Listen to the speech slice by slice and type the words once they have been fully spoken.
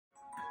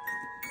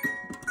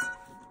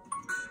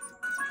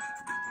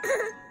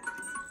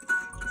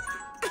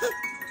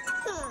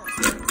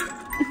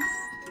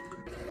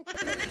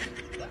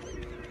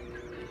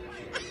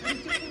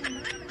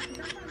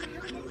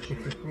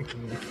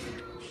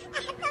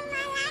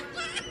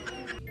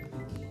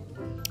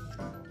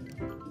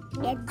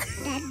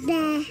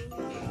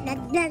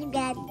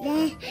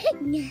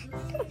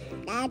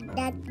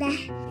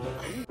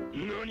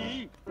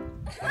NANI?!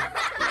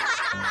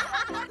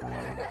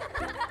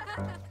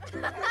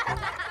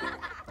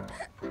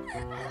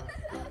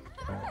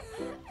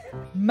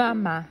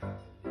 Mama.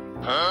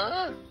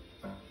 Huh?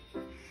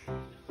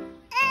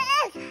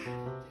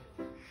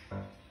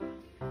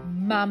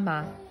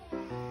 Mama.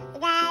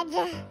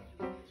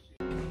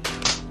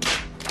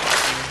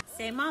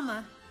 Say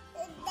mama.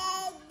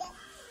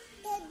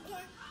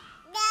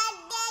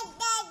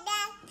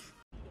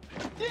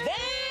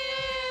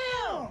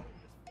 Damn!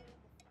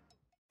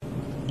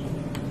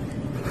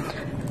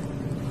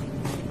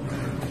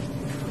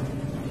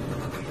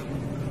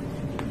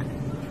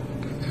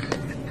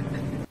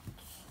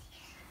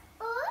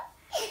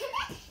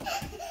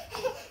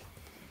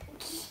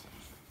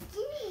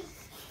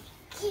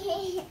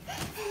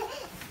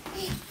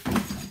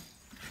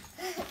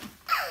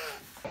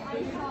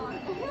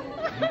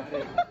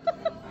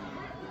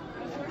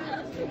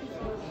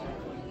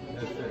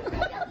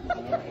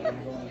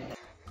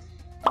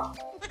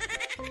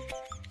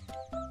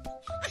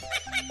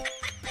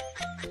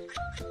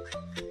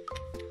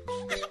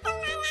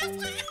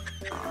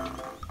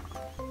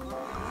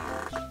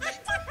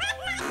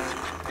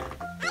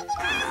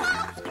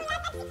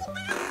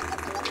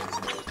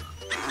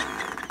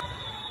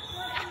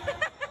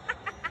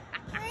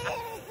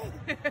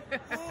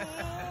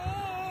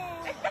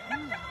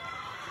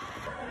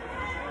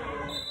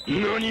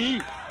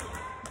 NANI?!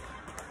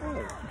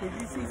 Oh, did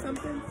you see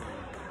something?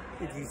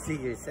 Did you see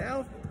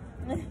yourself?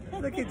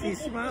 Look at you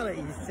smile at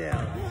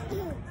yourself.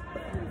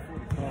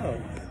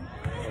 Oh.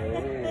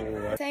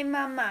 Oh. Say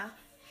mama.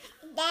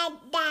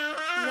 Dada.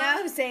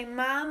 No, say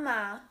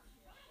mama.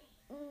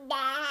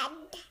 Dad.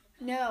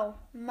 No,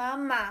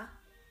 mama.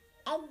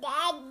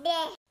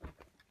 Dad.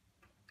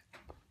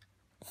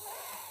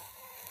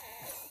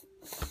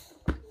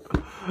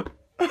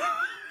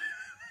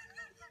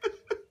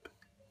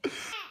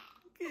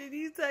 Can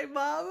you say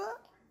mama?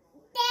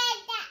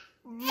 Dada.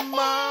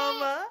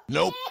 Mama.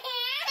 Nope.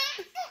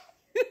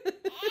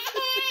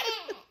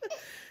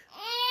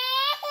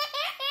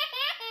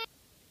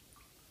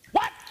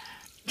 What?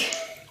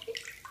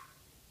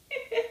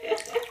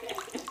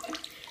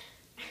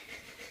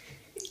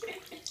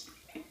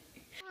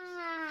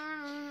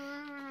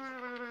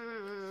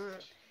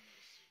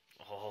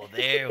 Oh,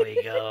 there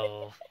we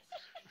go.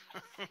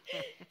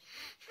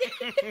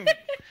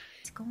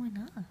 What's going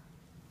on?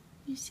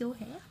 You're so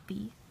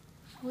happy.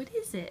 What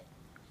is it?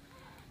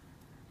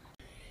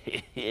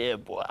 Yeah,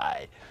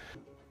 boy.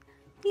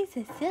 You're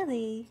so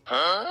silly.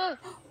 Huh?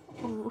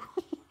 Ooh.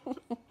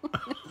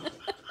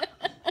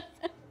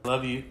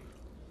 Love you.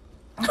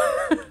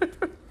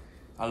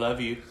 I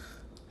love you.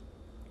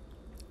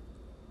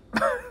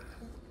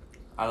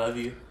 I love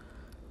you.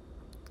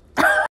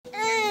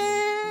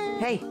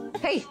 Hey,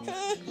 hey.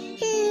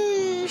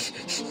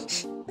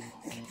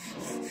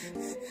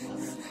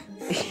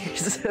 You're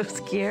so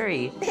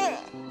scary.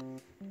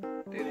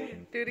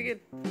 Do it again.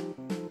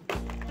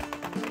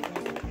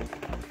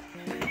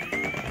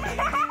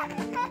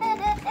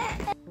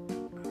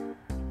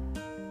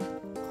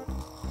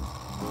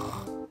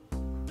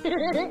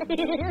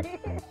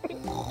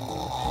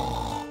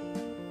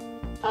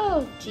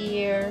 Oh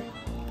dear.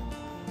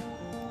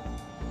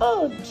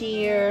 Oh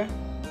dear.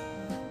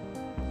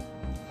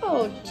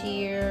 Oh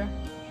dear.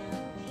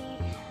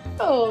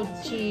 Oh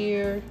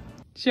dear.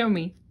 Show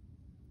me.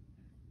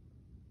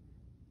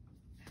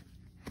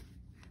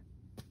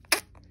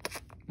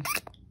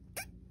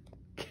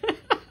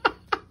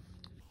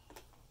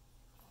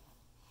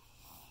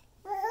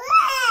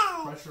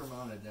 Pressure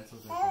mounted, that's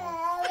what they're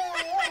called.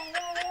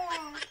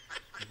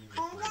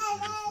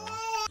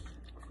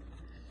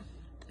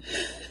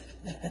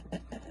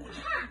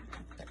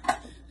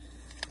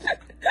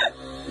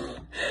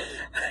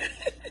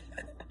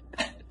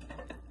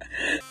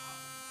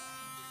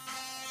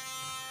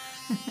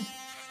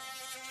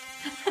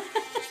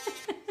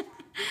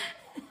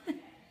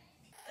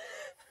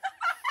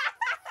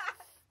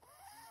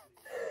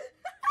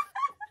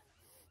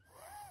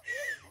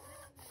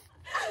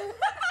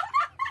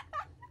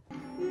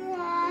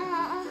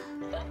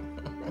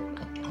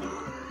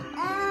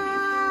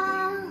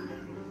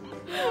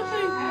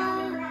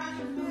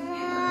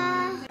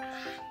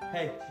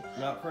 Hey,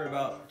 not for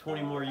about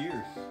 20 more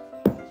years.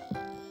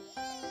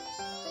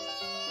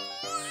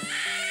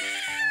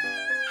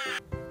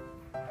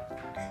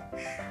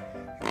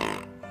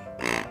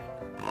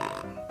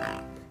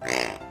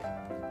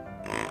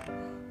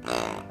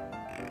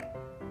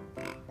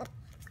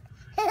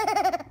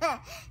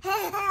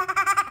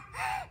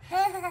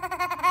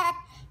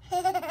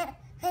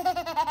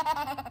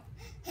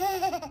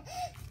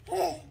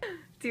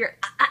 Dear.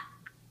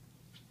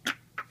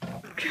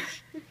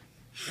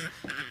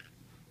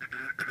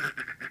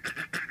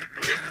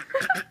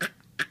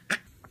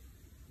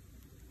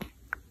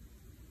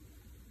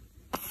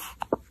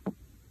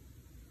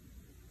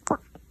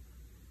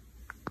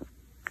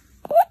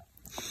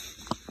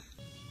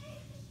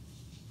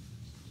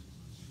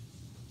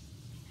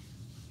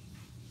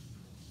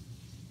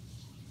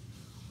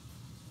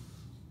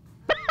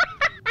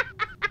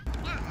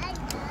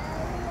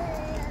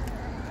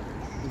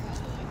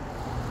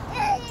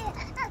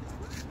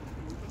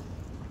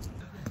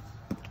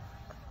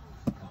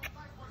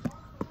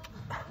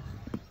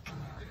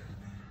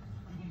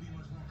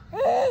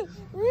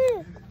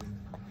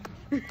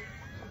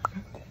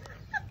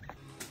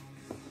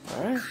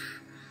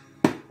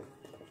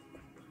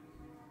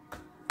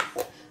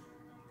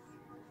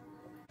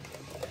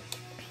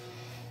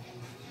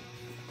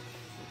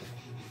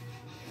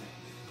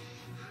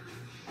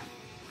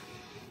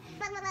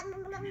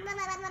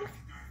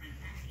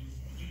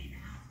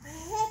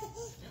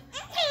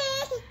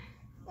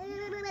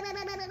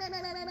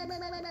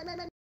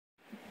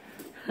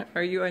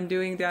 Are you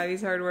undoing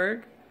Daddy's hard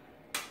work?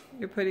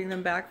 You're putting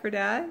them back for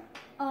Dad?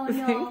 Oh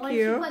no, Thank when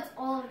you. she puts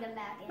all of them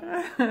back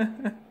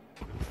in.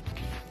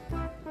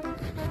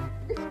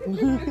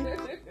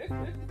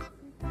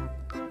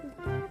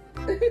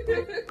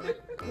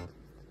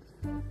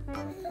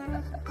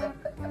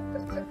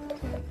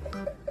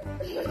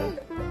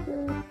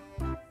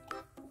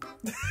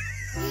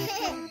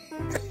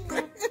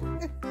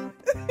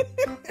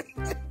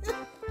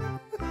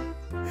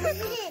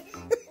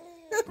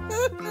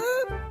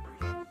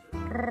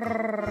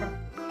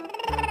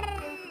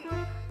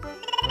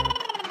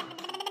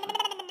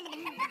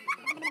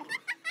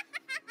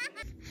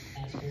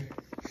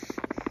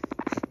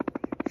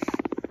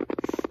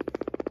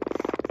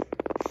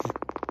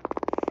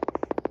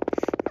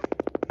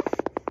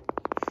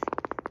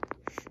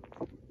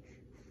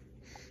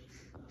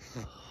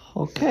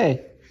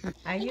 Okay.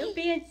 Are you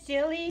being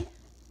silly?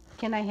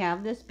 Can I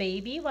have this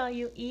baby while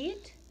you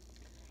eat?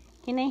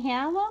 Can I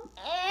have him?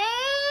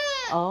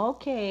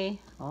 Okay,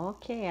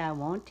 okay, I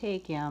won't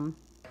take him.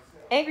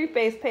 Angry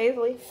face,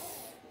 Paisley.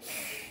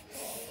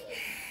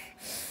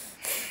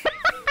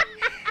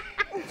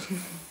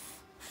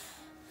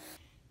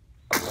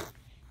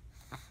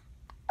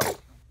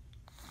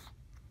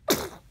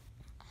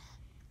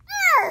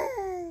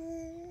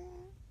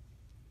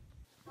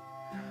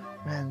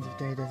 What happens if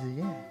Daddy does it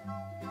again?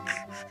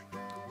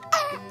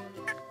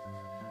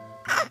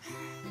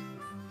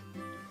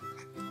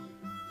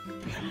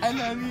 I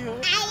love you.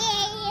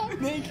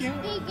 Thank you.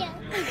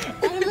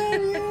 I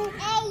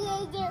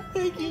love you.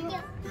 Thank you.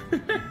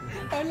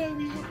 I love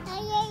you.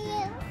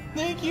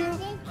 Thank you.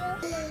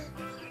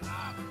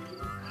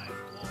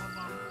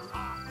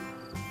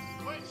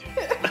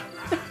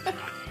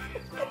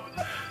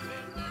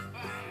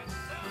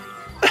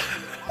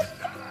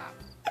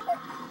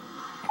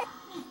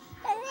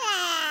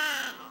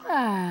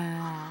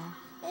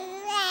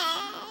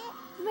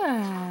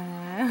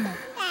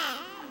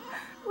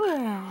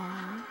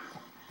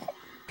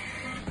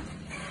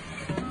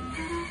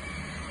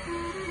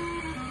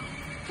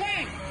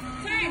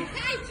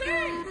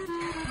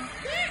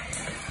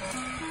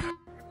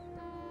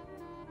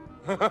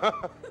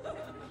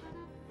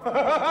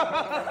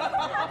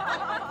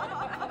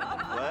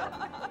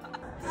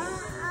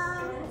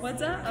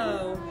 What's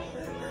uh-oh?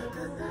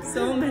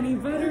 So many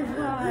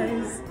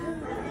butterflies.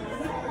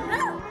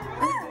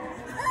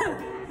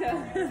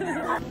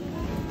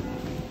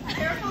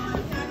 Careful,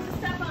 not to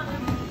step on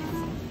him.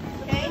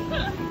 Okay?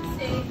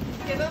 See,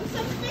 give him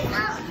some space.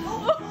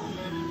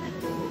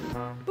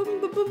 Boom,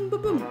 boom, boom,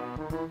 boom, boom.